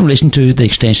 Just in relation to the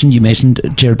extension you mentioned,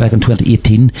 Gerard, back in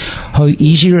 2018, how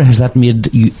easier has that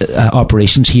made you,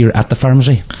 operations here at the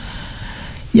pharmacy?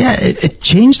 Yeah, it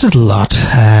changed it a lot.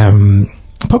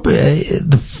 Probably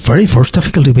the very first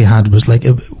difficulty we had was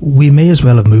we may as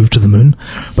well have moved to the moon,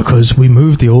 because we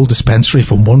moved the old dispensary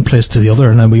from one place to the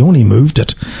other, and then we only moved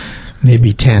it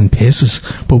maybe 10 paces,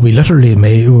 but we literally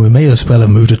may as well have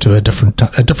moved it to a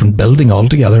different building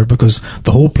altogether, because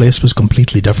the whole place was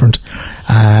completely different,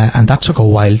 and that took a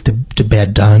while to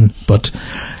bed down. But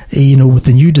with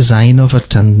the new design of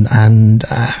it, and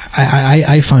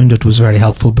I found it was very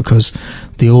helpful, because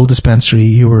the old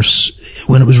dispensary,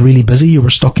 when it was really busy, you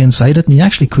were stuck inside it, and you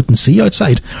actually couldn't see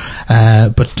outside,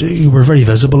 but you were very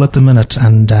visible at the minute,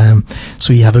 and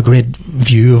so you have a great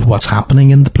view of what's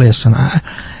happening in the place, and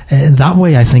in that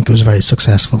way I think it was very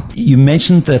successful. You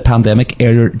mentioned the pandemic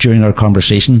earlier during our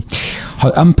conversation.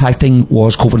 How impacting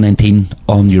was COVID-19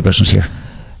 on your business here?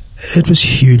 It was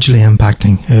hugely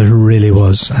impacting. It really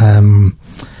was.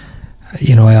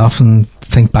 You know, I often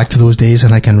think back to those days,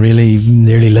 and I can really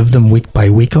nearly live them week by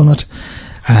week on it.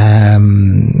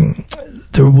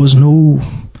 There was no,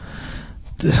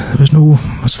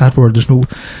 what's that word?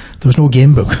 There was no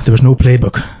game book. There was no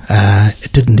playbook.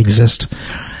 It didn't exist.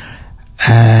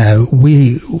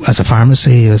 We, as a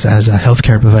pharmacy, as a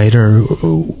healthcare provider,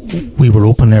 we were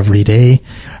open every day.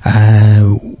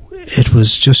 It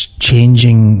was just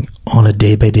changing on a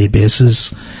day-by-day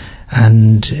basis.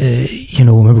 And, you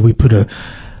know, remember we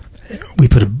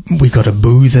got a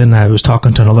booth in. I was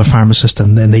talking to another pharmacist,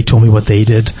 and then they told me what they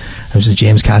did. It was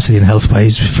James Cassidy in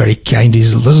Healthwise. He was very kind. He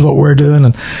said, "This is what we're doing."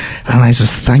 And I said,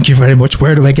 "Thank you very much.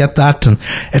 Where do I get that?" And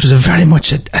it was very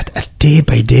much a day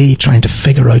by day trying to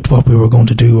figure out what we were going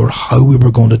to do or how we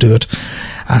were going to do it.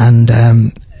 And,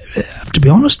 to be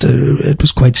honest, it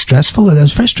was quite stressful. It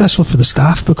was very stressful for the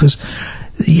staff because,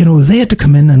 you know, they had to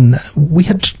come in and we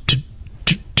had to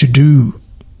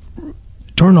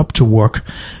turn up to work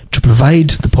to provide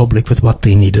the public with what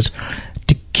they needed,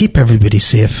 to keep everybody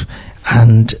safe,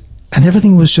 and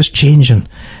everything was just changing.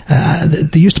 There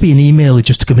used to be an email that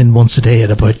used to come in once a day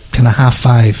at about kind of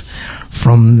 5:30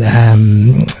 from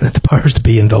the powers that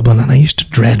be in Dublin, and I used to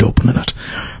dread opening it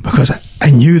because I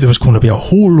knew there was going to be a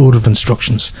whole load of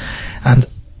instructions, and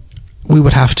we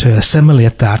would have to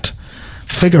assimilate that,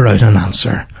 figure out an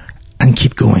answer, and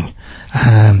keep going.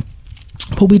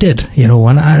 But we did, you know,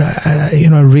 and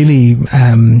I really,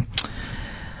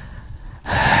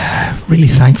 really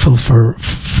thankful for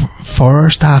our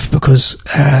staff because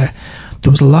there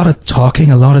was a lot of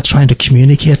talking, a lot of trying to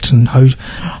communicate, and how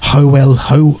well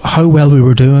we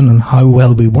were doing and how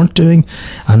well we weren't doing,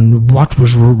 and what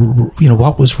was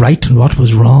right and what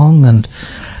was wrong, and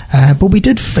but we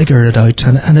did figure it out,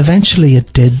 and eventually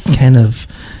it did kind of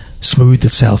smoothed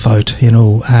itself out, you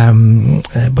know.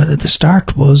 But at the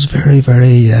start was very,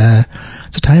 very.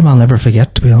 It's a time I'll never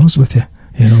forget, to be honest with you.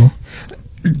 You know.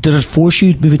 Did it force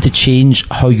you maybe to change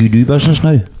how you do business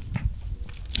now?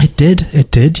 It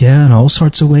did, yeah, in all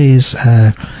sorts of ways.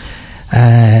 But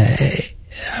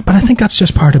I think that's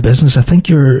just part of business. I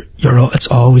think it's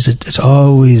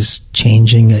always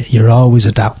changing. You're always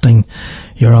adapting.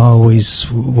 You're always,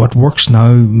 what works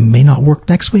now may not work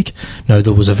next week. Now,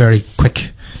 there was a very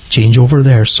quick changeover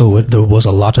there, so there was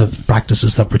a lot of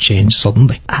practices that were changed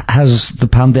suddenly. Has the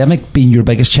pandemic been your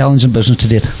biggest challenge in business to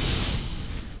date?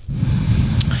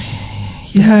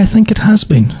 Yeah, I think it has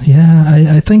been. Yeah,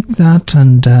 I think that,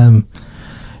 and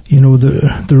you know,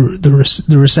 the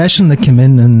recession that came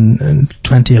in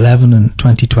 2011 and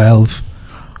 2012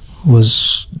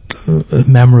 was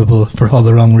memorable for all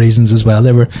the wrong reasons as well.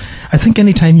 I think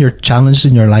any time you're challenged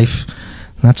in your life,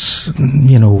 that's,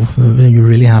 you know, you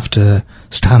really have to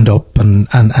stand up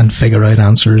and figure out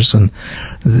answers, and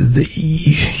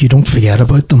you don't forget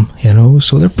about them, you know.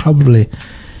 So there are probably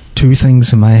two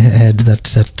things in my head that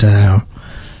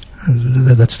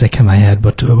stick in my head.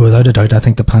 But without a doubt, I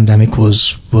think the pandemic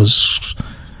was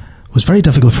very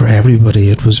difficult for everybody.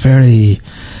 It was very,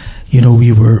 you know,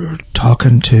 we were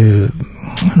talking to,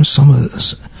 you know, some of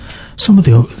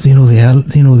the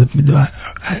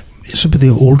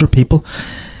older people,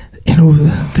 you know,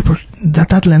 they were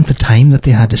that length of time that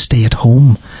they had to stay at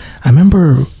home. I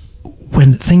remember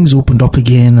when things opened up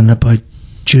again in about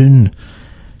June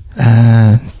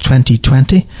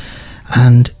 2020,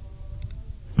 and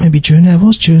maybe the end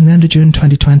of June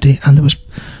 2020, and there was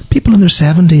people in their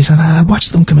 70s, and I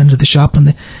watched them come into the shop,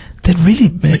 and they'd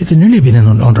nearly been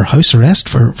under house arrest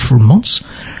for months,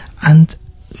 and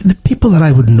the people that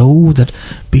I would know that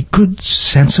be good,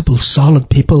 sensible, solid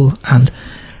people, and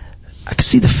I could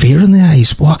see the fear in their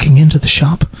eyes walking into the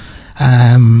shop.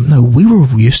 Now, we were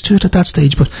used to it at that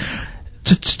stage, but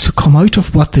to come out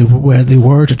of where they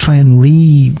were, to try and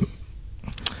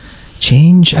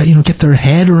change, you know, get their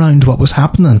head around what was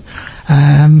happening,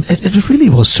 it really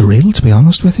was surreal, to be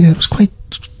honest with you. It was quite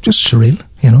just surreal,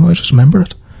 you know. I just remember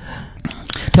it.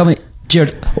 Tell me,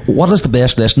 Gerard, what is the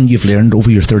best lesson you've learned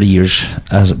over your 30 years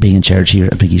as being in charge here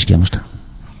at McGee's Chemist?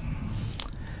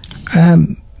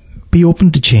 Be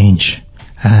open to change.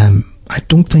 I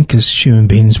don't think as human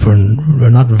beings we're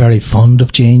not very fond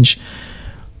of change,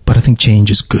 but I think change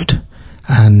is good.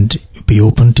 And be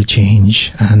open to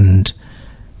change, and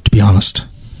to be honest.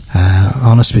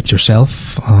 Honest with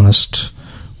yourself, honest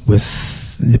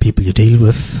with the people you deal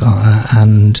with,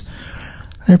 and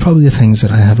they're probably the things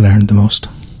that I have learned the most.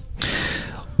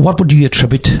 What would you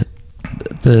attribute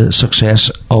the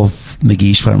success of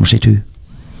McGee's Pharmacy to?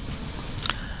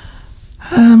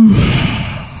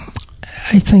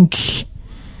 I think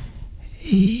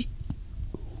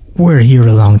we're here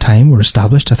a long time, we're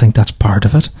established. I think that's part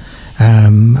of it.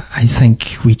 I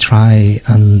think we try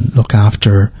and look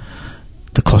after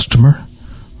the customer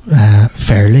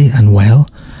fairly and well,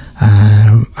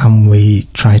 and we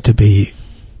try to be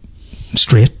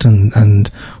straight, and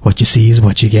what you see is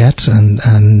what you get, and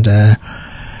I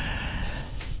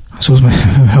suppose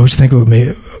I always think of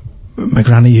me. My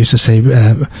granny used to say,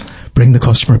 "Bring the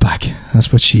customer back."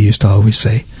 That's what she used to always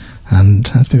say, and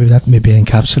that maybe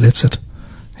encapsulates it.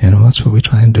 That's what we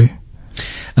try and do.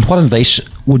 And what advice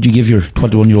would you give your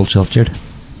 21-year-old self, Jared?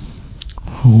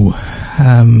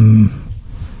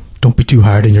 Don't be too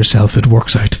hard on yourself. It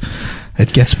works out.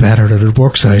 It gets better, and it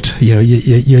works out. You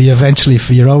eventually,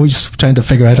 you're always trying to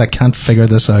figure out, I can't figure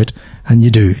this out, and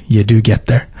you do get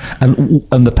there. And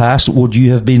in the past, would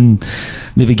you have been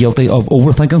maybe guilty of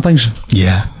overthinking things?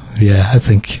 Yeah. I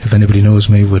think if anybody knows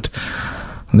me,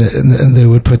 they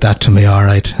would put that to me. All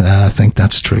right, I think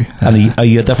that's true. And are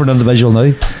you a different individual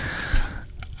now?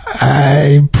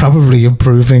 I'm probably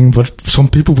improving, but some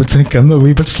people would think I'm a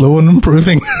wee bit slow in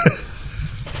improving.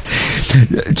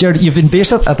 Jared, you've been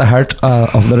based at the heart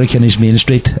of Letterkenny's Main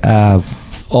Street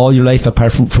all your life,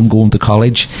 apart from going to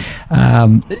college.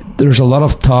 There's a lot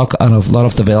of talk and a lot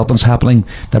of developments happening.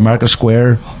 The Market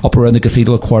Square, up around the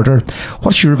Cathedral Quarter.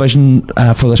 What's your vision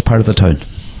for this part of the town?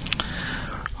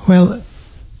 Well,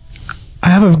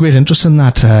 I have a great interest in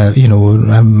that.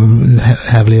 I'm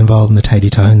heavily involved in the tidy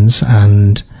towns,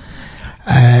 and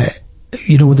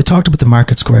when they talked about the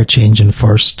Market Square changing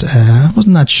first, I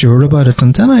wasn't that sure about it,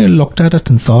 and then I looked at it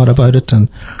and thought about it, and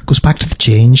it goes back to the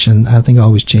change, and I think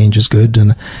always change is good,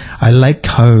 and I like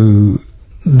how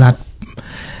that,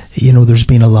 there's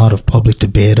been a lot of public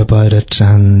debate about it,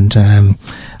 and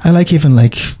I like even I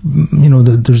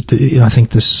think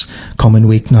this coming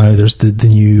week now, there's the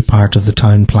new part of the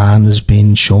town plan has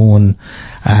been shown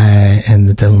in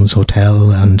the Dillon's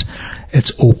Hotel, and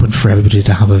it's open for everybody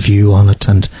to have a view on it,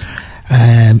 and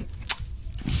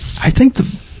I think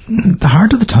the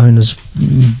heart of the town has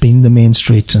been the main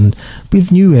street, and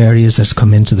we've new areas that's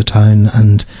come into the town,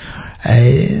 and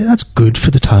that's good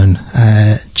for the town.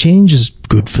 Change is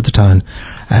good for the town,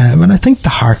 but I think the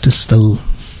heart is still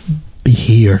be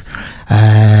here,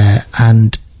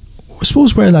 and I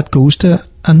suppose where that goes to,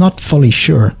 I'm not fully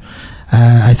sure.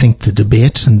 I think the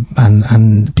debate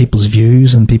and people's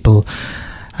views and people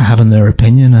having their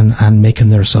opinion and making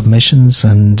their submissions,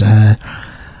 and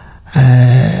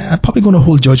I'm probably going to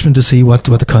hold judgment to see what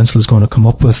the council is going to come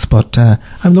up with, but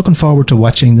I'm looking forward to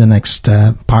watching the next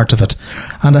part of it.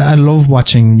 And I love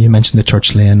watching, you mentioned the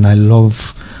Church Lane, I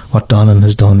love what Donnan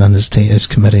has done and his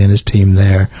committee and his team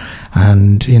there,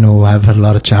 and I've had a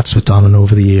lot of chats with Donnan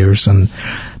over the years, and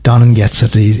Donnan gets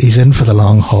it. He's in for the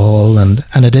long haul, and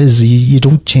it is, you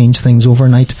don't change things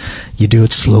overnight. You do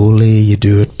it slowly. You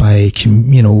do it by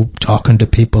talking to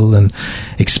people and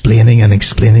explaining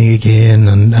again,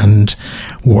 and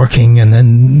working, and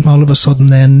then all of a sudden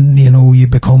then you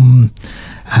become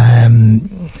an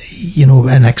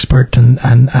expert,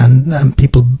 and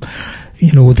people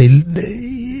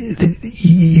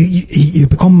you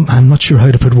become, I'm not sure how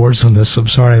to put words on this, I'm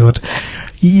sorry, but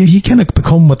you kind of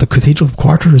become what the Cathedral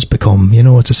Quarter has become.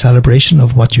 It's a celebration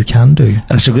of what you can do.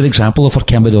 And it's a good example of what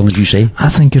can be done, as you say. I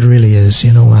think it really is.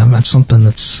 It's something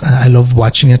that's, I love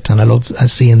watching it, and I love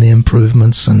seeing the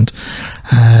improvements, and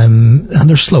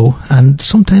they're slow, and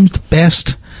sometimes the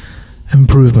best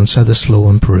improvements are the slow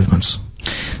improvements.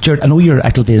 Jared, I know you're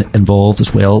actively involved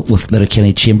as well with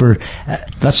Letterkenny Chamber.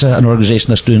 That's an organisation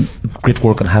that's doing great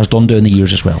work and has done down the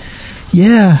years as well.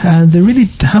 Yeah, they really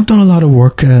have done a lot of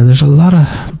work. There's a lot of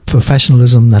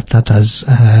professionalism that has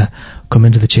come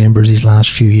into the chambers these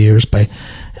last few years by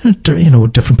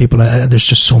different people. There's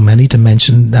just so many to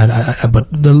mention, but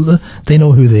they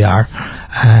know who they are,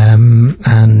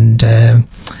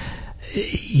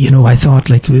 I thought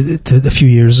a few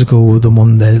years ago, the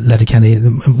one that Letterkenny,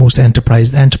 the most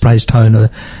enterprise town,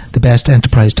 the best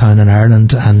enterprise town in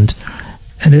Ireland, and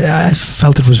I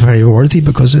felt it was very worthy,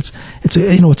 because it's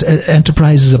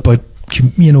enterprise is about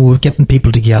getting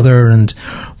people together and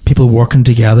people working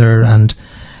together, and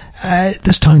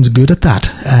this town's good at that.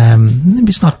 Maybe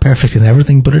it's not perfect in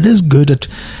everything, but it is good at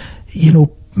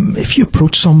if you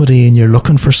approach somebody and you're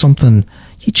looking for something,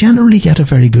 you generally get a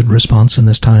very good response in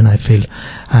this town, I feel.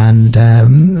 And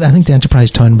I think the Enterprise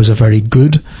Town was a very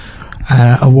good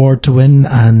award to win,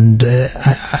 and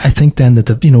I think then that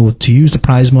to use the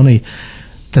prize money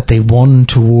that they won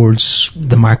towards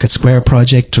the Market Square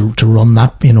project to run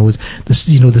that,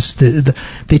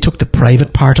 they took the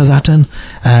private part of that in,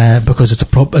 because it's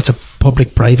a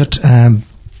public-private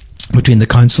between the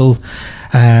council,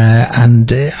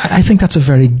 and I think that's a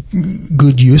very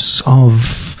good use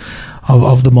of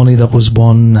of the money that was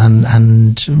won,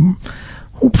 and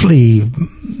hopefully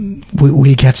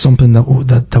we'll get something that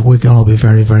we're going to be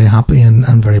very, very happy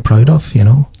and very proud of, you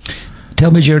know.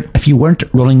 Tell me, Jared, if you weren't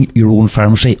running your own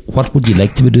pharmacy, what would you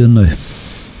like to be doing now?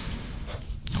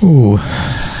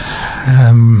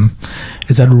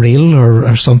 Is that real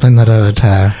or something that I would...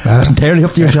 It's entirely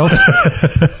up to yourself.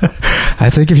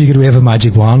 I think if you could wave a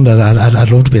magic wand,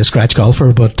 I'd love to be a scratch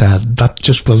golfer, but that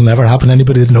just will never happen.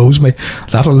 Anybody that knows me,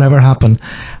 that'll never happen.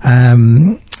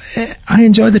 I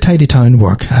enjoy the tidy town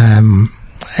work.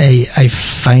 I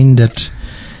find it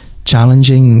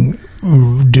challenging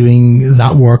doing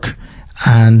that work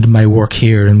and my work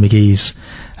here in McGee's.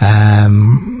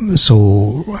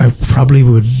 So I probably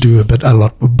would do a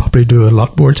lot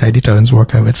more tidy towns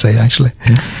work, I would say, actually.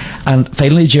 And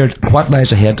finally, Jared, what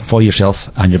lies ahead for yourself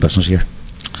and your business here?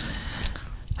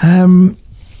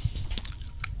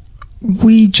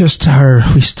 We just are.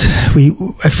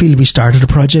 I feel we started a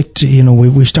project. You know,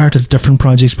 we started different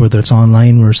projects, whether it's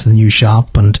online or it's the new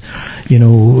shop, and you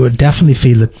know, definitely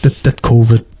feel that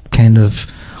COVID kind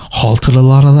of halted a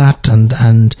lot of that,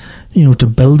 and you know, to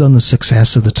build on the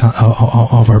success of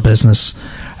of our business.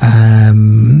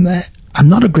 I'm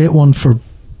not a great one for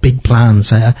big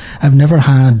plans. I've never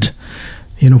had.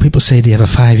 You know, people say, do you have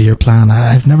a 5-year plan?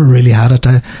 I've never really had it.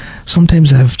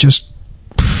 Sometimes I've just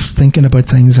thinking about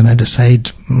things and I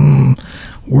decide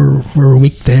we're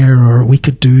weak there, or we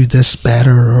could do this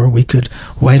better, or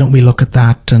why don't we look at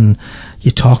that? And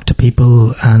you talk to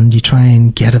people and you try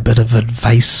and get a bit of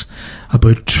advice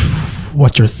about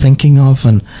what you're thinking of,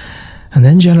 and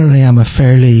then generally I'm a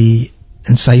fairly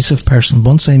incisive person.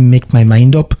 Once I make my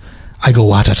mind up, I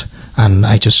go at it, and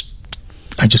I just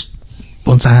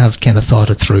once I have kind of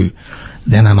thought it through,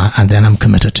 then I'm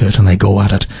committed to it and I go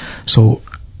at it. So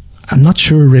I'm not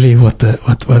sure really where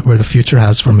the future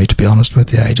has for me, to be honest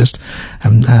with you. I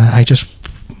just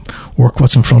work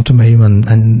what's in front of me,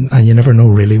 and you never know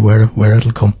really where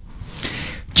it'll come.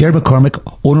 Jared McCormick,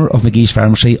 owner of McGee's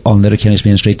Pharmacy on Letterkenny's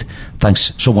Main Street,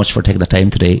 thanks so much for taking the time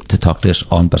today to talk to us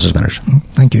on Business Matters.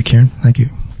 Thank you, Kieran. Thank you.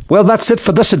 Well, that's it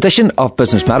for this edition of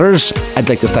Business Matters. I'd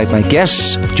like to thank my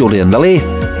guests, Jolene Lilly,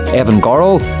 Evan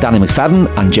Gorrell, Danny McFadden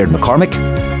and Jared McCormick.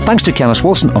 Thanks to Kenneth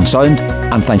Wilson on sound,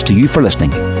 and thanks to you for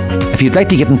listening. If you'd like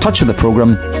to get in touch with the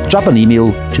programme, drop an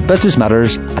email to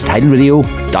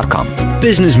businessmatters@highlandradio.com.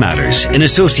 Business Matters, in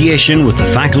association with the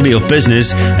Faculty of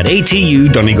Business at ATU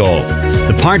Donegal.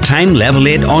 The part-time Level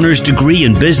 8 Honours degree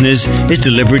in Business is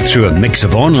delivered through a mix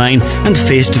of online and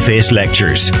face-to-face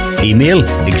lectures. Email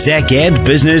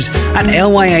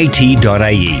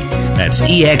execedbusiness@lyit.ie. That's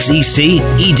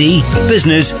EXECED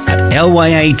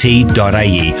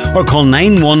business@lyit.ie, or call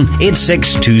 91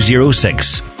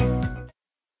 86206.